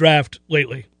linemen in the draft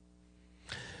lately?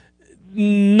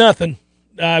 Nothing.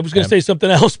 I was going to say something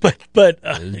else, but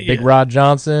Big Rod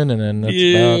Johnson, and then that's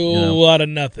about, a lot of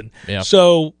nothing. Yeah.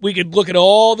 So we could look at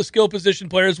all the skill position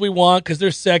players we want because they're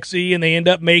sexy, and they end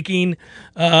up making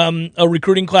a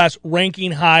recruiting class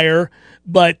ranking higher.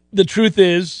 But the truth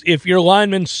is, if your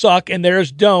linemen suck and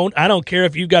theirs don't, I don't care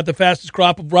if you've got the fastest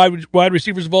crop of wide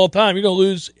receivers of all time. You're going to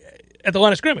lose at the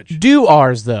line of scrimmage. Do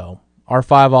ours, though, our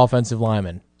 5 offensive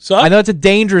linemen? Suck? I know it's a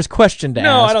dangerous question to ask.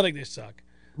 No, I don't think they suck.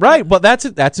 Right, but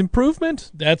that's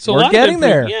improvement. That's a We're lot getting of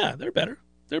there. Yeah, they're better.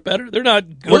 They're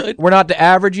not good. We're not to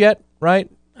average yet, right?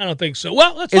 I don't think so.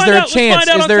 Well, let's is find there out. A chance? Let's find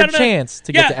out is on there Saturday a chance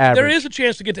to get to average? There is a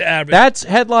chance to get to average. That's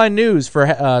headline news for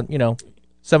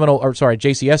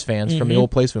JCS fans from the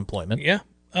old place of employment. Yeah,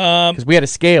 because we had a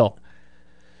scale.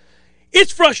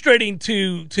 It's frustrating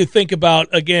to think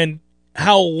about again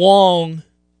how long.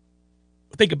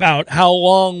 Think about how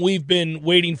long we've been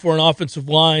waiting for an offensive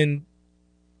line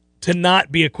to not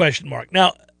be a question mark.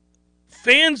 Now,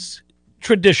 fans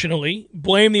traditionally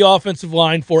blame the offensive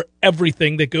line for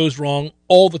everything that goes wrong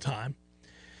all the time.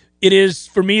 it is,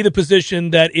 for me, the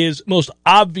position that is most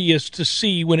obvious to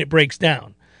see when it breaks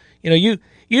down.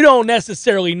 You don't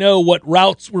necessarily know what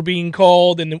routes were being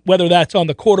called and whether that's on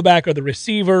the quarterback or the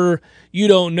receiver. You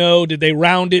don't know, did they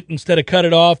round it instead of cut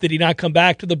it off? Did he not come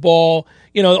back to the ball?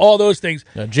 All those things.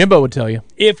 Now, Jimbo would tell you.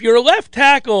 If your left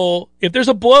tackle, if there's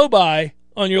a blow-by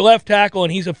on your left tackle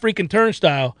and he's a freaking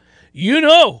turnstile, you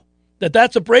know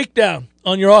that's a breakdown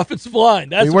on your offensive line.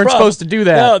 That's we weren't supposed to do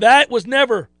that. No, that was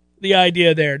never the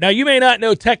idea there. Now, you may not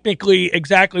know technically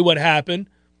exactly what happened.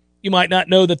 You might not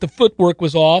know that the footwork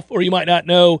was off, or you might not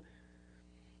know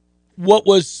what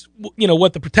was,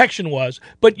 what the protection was.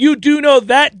 But you do know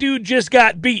that dude just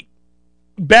got beat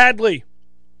badly.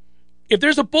 If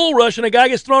there's a bull rush and a guy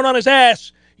gets thrown on his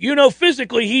ass,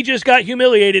 physically he just got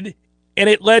humiliated, and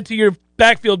it led to your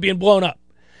backfield being blown up.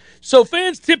 So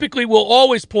fans typically will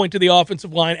always point to the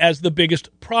offensive line as the biggest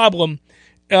problem.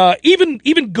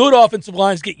 Even good offensive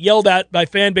lines get yelled at by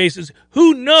fan bases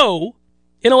who know,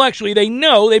 intellectually,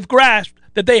 they've grasped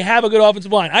that they have a good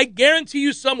offensive line. I guarantee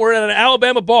you somewhere at an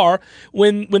Alabama bar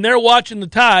when they're watching the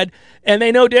Tide and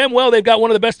they know damn well they've got one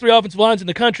of the best 3 offensive lines in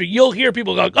the country, you'll hear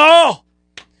people go, oh,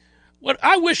 what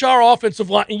I wish our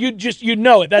offensive line, you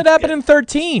know it. That happened in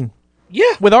 13.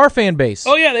 Yeah. With our fan base.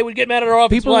 Oh, yeah, they would get mad at our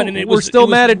offensive line. And were still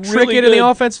mad at really Trickett and the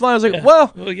offensive line. I was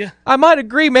like, yeah. I might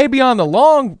agree maybe on the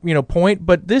long point,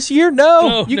 but this year,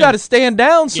 no. You got to stand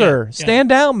down, sir. Yeah. Stand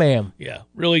down, ma'am. Yeah,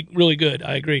 really, really good.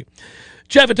 I agree.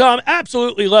 Jeff and Tom,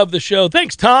 absolutely love the show.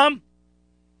 Thanks, Tom.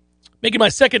 Making my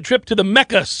second trip to the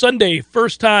Mecca Sunday,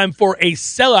 first time for a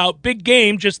sellout. Big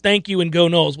game. Just thank you and go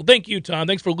Noles. Well, thank you, Tom.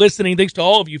 Thanks for listening. Thanks to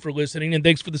all of you for listening, and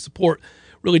thanks for the support.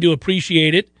 Really do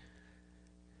appreciate it.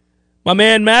 My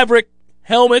man Maverick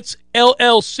Helmets,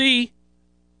 LLC.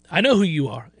 I know who you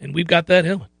are, and we've got that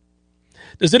helmet.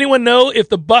 Does anyone know if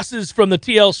the buses from the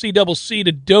TLC Double C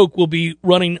to Doak will be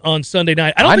running on Sunday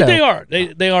night? I don't think they are.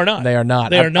 They are not. They are not.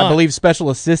 They are not. I believe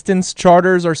special assistance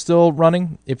charters are still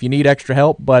running if you need extra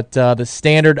help, but the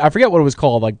standard, I forget what it was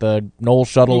called, like the Knoll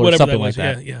Shuttle or something like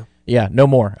that. Yeah, no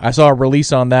more. I saw a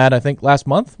release on that, I think, last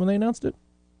month when they announced it.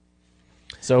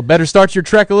 So better start your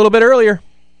trek a little bit earlier.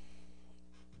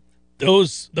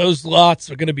 Those lots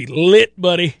are going to be lit,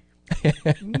 buddy. That's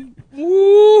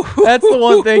the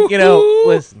one thing,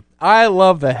 listen, I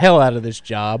love the hell out of this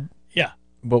job. Yeah.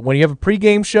 But when you have a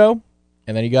pregame show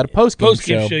and then you got a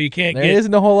postgame show, you can't there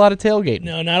isn't a whole lot of tailgating.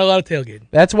 No, not a lot of tailgating.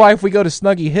 That's why if we go to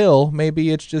Snuggy Hill, maybe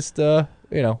it's just,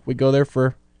 we go there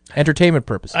for entertainment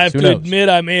purposes. I have to admit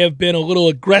I may have been a little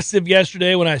aggressive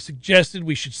yesterday when I suggested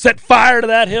we should set fire to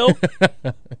that hill.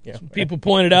 Some people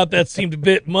pointed out that seemed a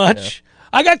bit much. Yeah.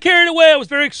 I got carried away. I was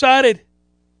very excited.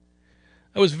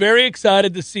 I was very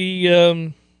excited to see,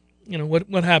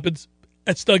 what happens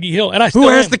at Stuggy Hill, and I still Who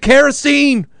has the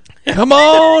kerosene? Come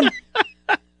on!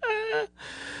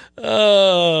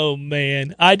 Oh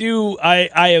man, I do. I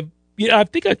have. I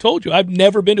think I told you I've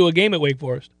never been to a game at Wake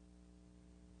Forest.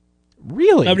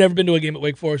 Really? I've never been to a game at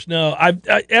Wake Forest. No,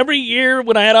 every year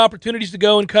when I had opportunities to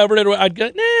go and cover it, I'd go,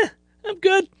 nah, I'm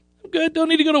good. Don't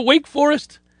need to go to Wake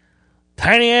Forest.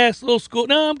 Tiny ass little school.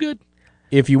 No, I'm good.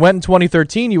 If you went in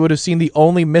 2013, you would have seen the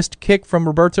only missed kick from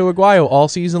Roberto Aguayo all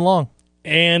season long.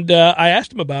 And I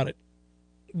asked him about it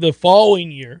the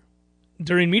following year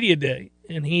during media day,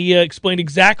 and he explained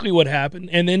exactly what happened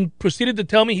and then proceeded to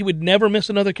tell me he would never miss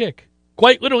another kick.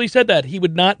 Quite literally said that. He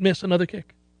would not miss another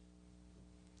kick.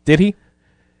 Did he?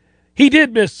 He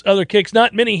did miss other kicks,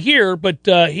 not many here, but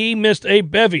he missed a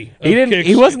bevy of kicks.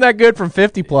 He wasn't that good from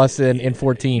 50-plus in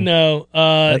 14. No.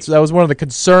 That was one of the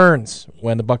concerns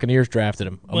when the Buccaneers drafted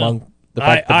him.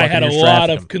 I had a lot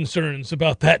of concerns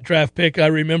about that draft pick. I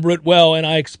remember it well, and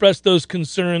I expressed those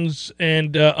concerns,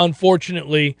 and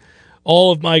unfortunately,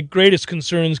 all of my greatest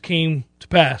concerns came to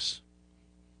pass.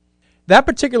 That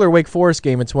particular Wake Forest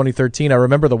game in 2013, I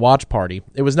remember the watch party.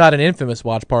 It was not an infamous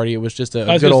watch party. It was just a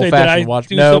good old-fashioned watch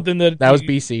party. No, that was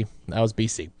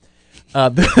BC.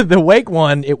 The Wake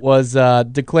one, it was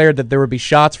declared that there would be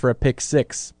shots for a pick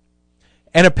six.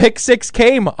 And a pick six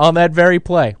came on that very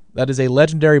play. That is a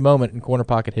legendary moment in corner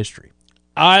pocket history.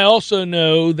 I also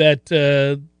know that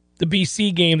the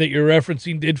BC game that you're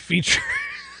referencing did feature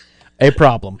a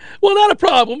problem. Well, not a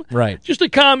problem. Right. Just a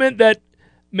comment that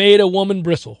made a woman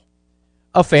bristle.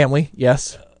 A family,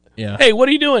 yes. Yeah. Hey, what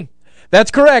are you doing?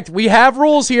 That's correct. We have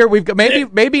rules here. We've got maybe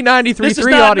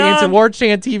 93.3 audience and Ward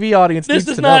Chan TV audience. This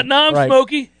is not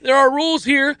non-smoky. Right. There are rules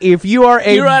here. If you're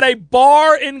at a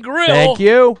bar and grill. Thank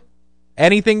you.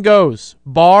 Anything goes.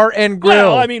 Bar and grill.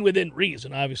 Well, I mean within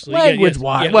reason, obviously.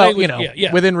 Language-wise.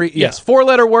 Within reason. Yes,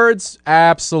 4-letter words,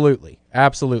 absolutely.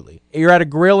 Absolutely. You're at a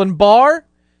grill and bar,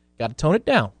 got to tone it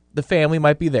down. The family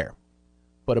might be there.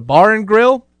 But a bar and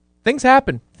grill, things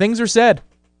happen. Things are said.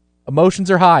 Emotions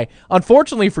are high.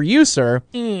 Unfortunately for you, sir,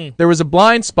 there was a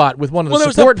blind spot with one of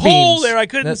the support there was a poll beams. there. I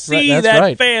couldn't see that's that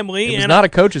right. family. It was not a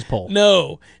coach's poll.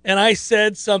 No. And I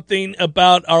said something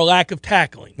about our lack of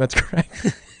tackling. That's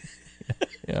correct.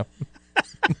 Yeah.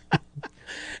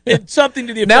 It's something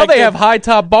to the effect now they have high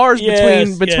top bars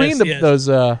between those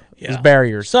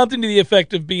barriers. Something to the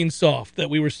effect of being soft, that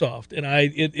we were soft. And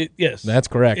yes. That's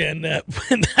correct. And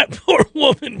when that poor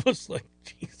woman was like,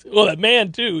 geez. Well, that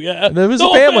man too, yeah. There was a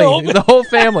family. The whole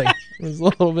family. It was a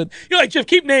little bit. You're like, Jeff,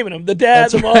 keep naming them. The dad,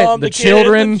 That's the mom, right. the The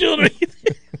children. kids, the children.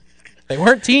 They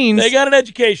weren't teens. They got an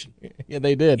education. Yeah,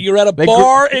 they did. You're at a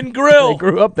bar and grill. They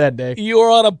grew up that day. You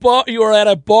are at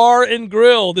a bar and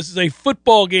grill. This is a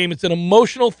football game. It's an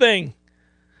emotional thing.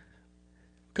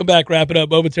 Come back, wrap it up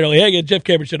momentarily. Hey again, Jeff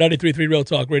Cameron Show, 93.3 Real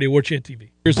Talk Radio, War Chant TV.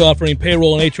 Here's offering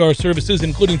payroll and HR services,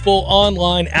 including full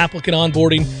online applicant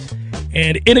onboarding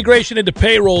and integration into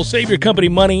payroll. Save your company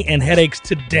money and headaches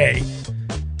today.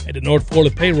 Head to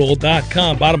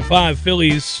NorthFloridaPayroll.com. Bottom five,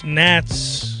 Phillies,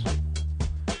 Nats,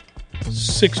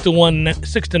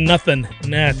 6-0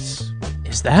 Nats.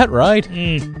 Is that right?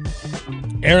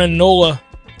 Aaron Nola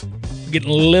getting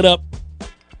lit up.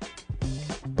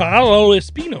 Paolo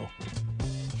Espino.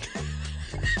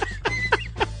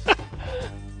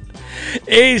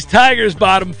 A's, Tigers,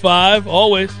 bottom five,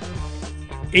 always.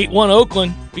 8-1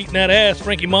 Oakland, beating that ass.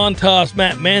 Frankie Montas,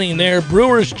 Matt Manning there.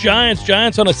 Brewers, Giants,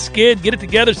 Giants on a skid. Get it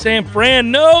together, San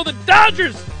Fran. No, the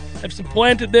Dodgers have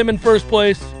supplanted them in first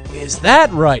place. Is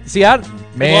that right? See,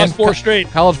 They lost 4 straight.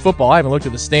 College football, I haven't looked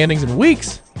at the standings in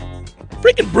weeks.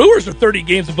 Freaking Brewers are 30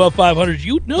 games above 500.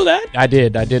 You know that? I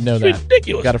did know that.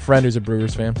 Ridiculous. Got a friend who's a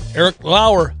Brewers fan. Eric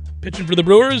Lauer pitching for the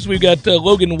Brewers. We've got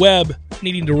Logan Webb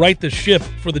needing to right the ship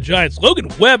for the Giants. Logan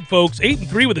Webb, folks,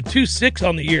 8-3 with a 2.6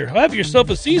 on the year. Have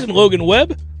yourself a season, Logan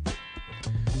Webb.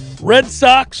 Red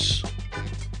Sox,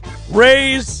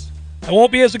 Rays. I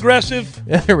won't be as aggressive.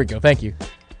 There we go. Thank you.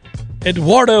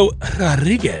 Eduardo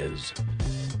Rodriguez.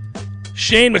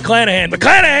 Shane McClanahan.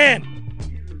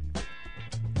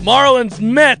 Marlins,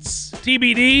 Mets,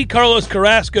 TBD. Carlos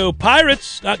Carrasco.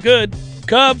 Pirates, not good.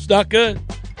 Cubs, not good.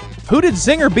 Who did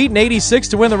Singer beat in 86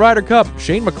 to win the Ryder Cup?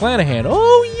 Shane McClanahan.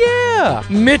 Oh, yeah.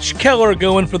 Mitch Keller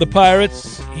going for the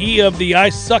Pirates. He of the I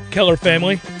Suck Keller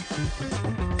family.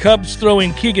 Cubs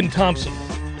throwing Keegan Thompson.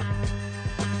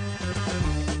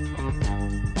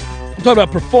 I'm talking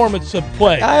about performance of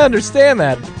play. I understand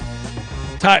that.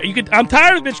 I'm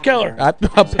tired of Mitch Keller.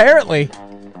 Apparently.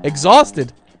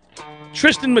 Exhausted.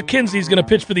 Tristan McKenzie's going to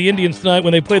pitch for the Indians tonight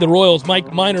when they play the Royals.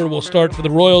 Mike Minor will start for the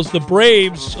Royals. The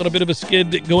Braves on a bit of a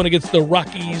skid going against the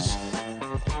Rockies.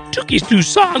 Tukey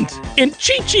Toussaint and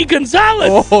Chichi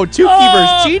Gonzalez. Oh, Tukey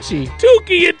versus Chichi.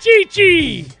 Tukey and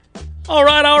Chichi. All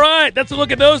right. That's a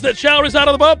look at those that shall reside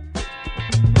on the bump.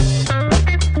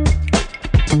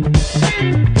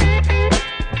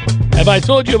 Have I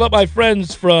told you about my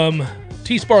friends from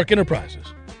T-Spark Enterprises?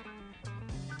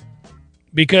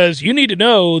 Because you need to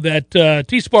know that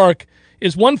T-Spark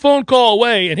is one phone call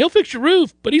away, and he'll fix your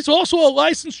roof, but he's also a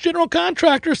licensed general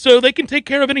contractor, so they can take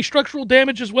care of any structural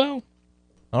damage as well.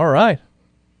 All right.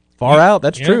 Far out.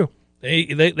 That's true.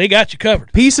 They got you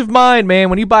covered. Peace of mind, man.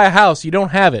 When you buy a house, you don't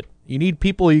have it. You need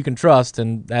people you can trust,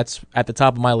 and that's at the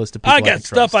top of my list of people I got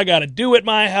stuff I got to do at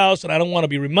my house, and I don't want to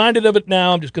be reminded of it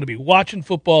now. I'm just going to be watching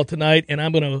football tonight, and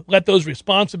I'm going to let those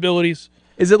responsibilities.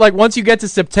 Is it like once you get to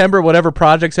September, whatever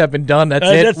projects have been done, that's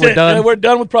it? We're done? We're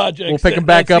done with projects. We'll pick them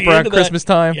back up around Christmas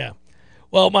time? Yeah.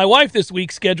 Well, my wife this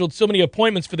week scheduled so many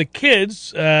appointments for the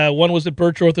kids. One was at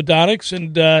Birch Orthodontics,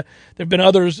 and there have been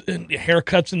others,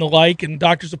 haircuts and the like, and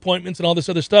doctor's appointments and all this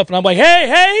other stuff. And I'm like,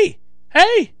 hey,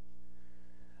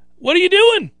 what are you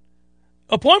doing?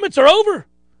 Appointments are over.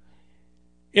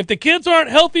 If the kids aren't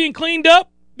healthy and cleaned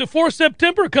up before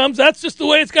September comes, that's just the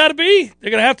way it's got to be.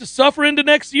 They're going to have to suffer into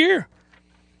next year.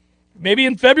 Maybe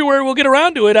in February we'll get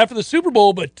around to it after the Super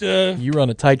Bowl, but... you run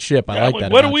a tight ship. I like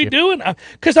that. What are we doing?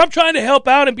 Because I'm trying to help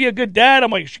out and be a good dad. I'm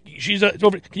like, she's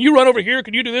over. Can you run over here?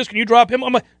 Can you do this? Can you drop him?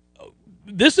 I'm like,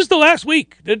 this is the last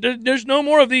week. There's no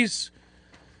more of these,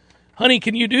 honey,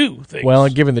 can you do things? Well,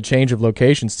 and given the change of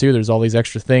locations, too, there's all these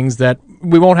extra things that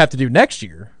we won't have to do next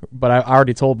year. But I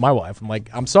already told my wife, I'm like,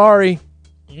 I'm sorry.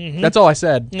 Mm-hmm. That's all I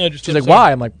said. No, she's like,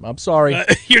 why? I'm like, I'm sorry.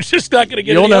 You're just not going to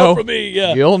get any help from me.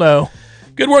 Yeah. You'll know.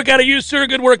 Good work out of you, sir.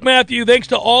 Good work, Matthew. Thanks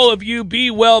to all of you. Be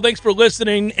well. Thanks for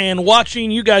listening and watching.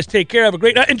 You guys take care. Have a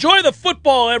great night. Enjoy the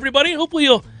football, everybody. Hopefully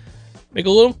you'll make a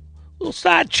little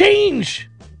side change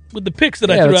with the picks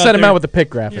that I threw out there. Let's set them out with the pick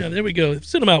graphic. Yeah, there we go.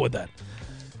 Send them out with that.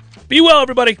 Be well,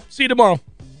 everybody. See you tomorrow.